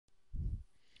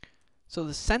So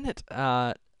the Senate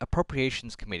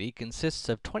Appropriations Committee consists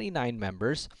of 29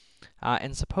 members,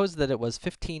 and suppose that it was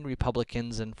 15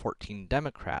 Republicans and 14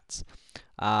 Democrats.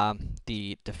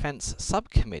 The Defense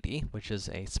Subcommittee, which is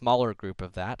a smaller group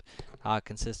of that,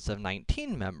 consists of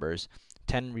 19 members,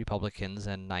 10 Republicans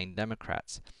and 9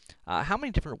 Democrats. How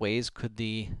many different ways could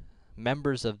the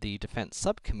members of the Defense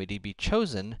Subcommittee be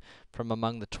chosen from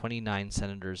among the 29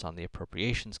 senators on the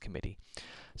Appropriations Committee?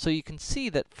 So you can see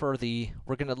that we're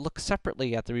going to look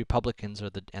separately at the Republicans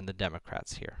and the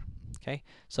Democrats here. Okay,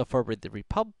 so for the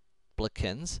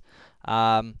Republicans,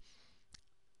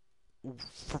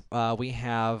 we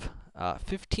have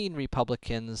 15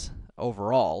 Republicans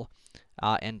overall,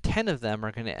 and 10 of them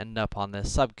are going to end up on this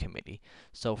subcommittee.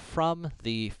 So from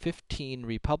the 15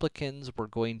 Republicans, we're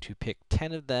going to pick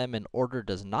 10 of them, and order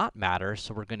does not matter,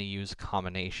 so we're going to use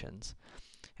combinations.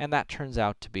 And that turns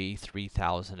out to be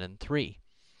 3,003.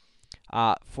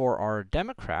 For our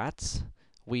Democrats,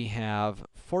 we have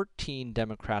 14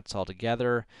 Democrats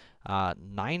altogether.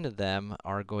 9 of them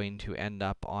are going to end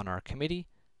up on our committee.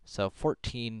 So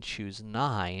 14 choose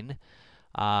 9,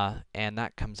 and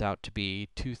that comes out to be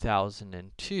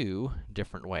 2,002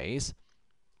 different ways.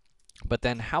 But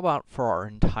then how about for our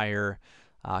entire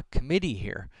committee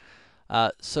here?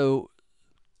 So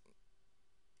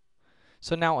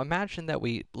now imagine that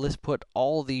let's put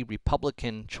all the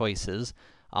Republican choices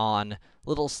on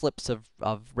little slips of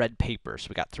red paper. So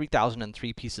we got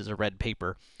 3,003 pieces of red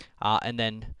paper, and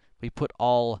then we put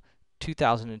all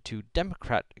 2,002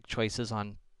 Democratic choices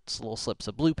on little slips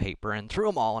of blue paper and threw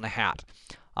them all in a hat.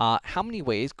 How many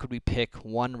ways could we pick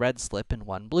one red slip and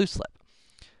one blue slip?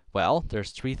 Well,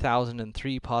 there's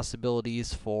 3,003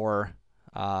 possibilities for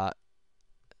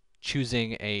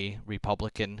choosing a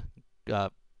Republican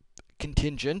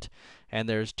contingent, and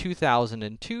there's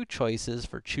 2,002 choices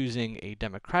for choosing a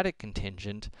Democratic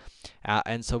contingent,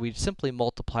 and so we simply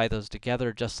multiply those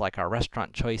together just like our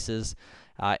restaurant choices,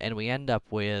 and we end up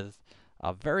with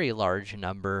a very large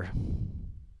number,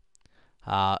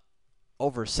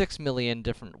 over 6 million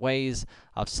different ways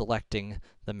of selecting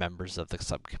the members of the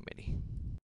subcommittee.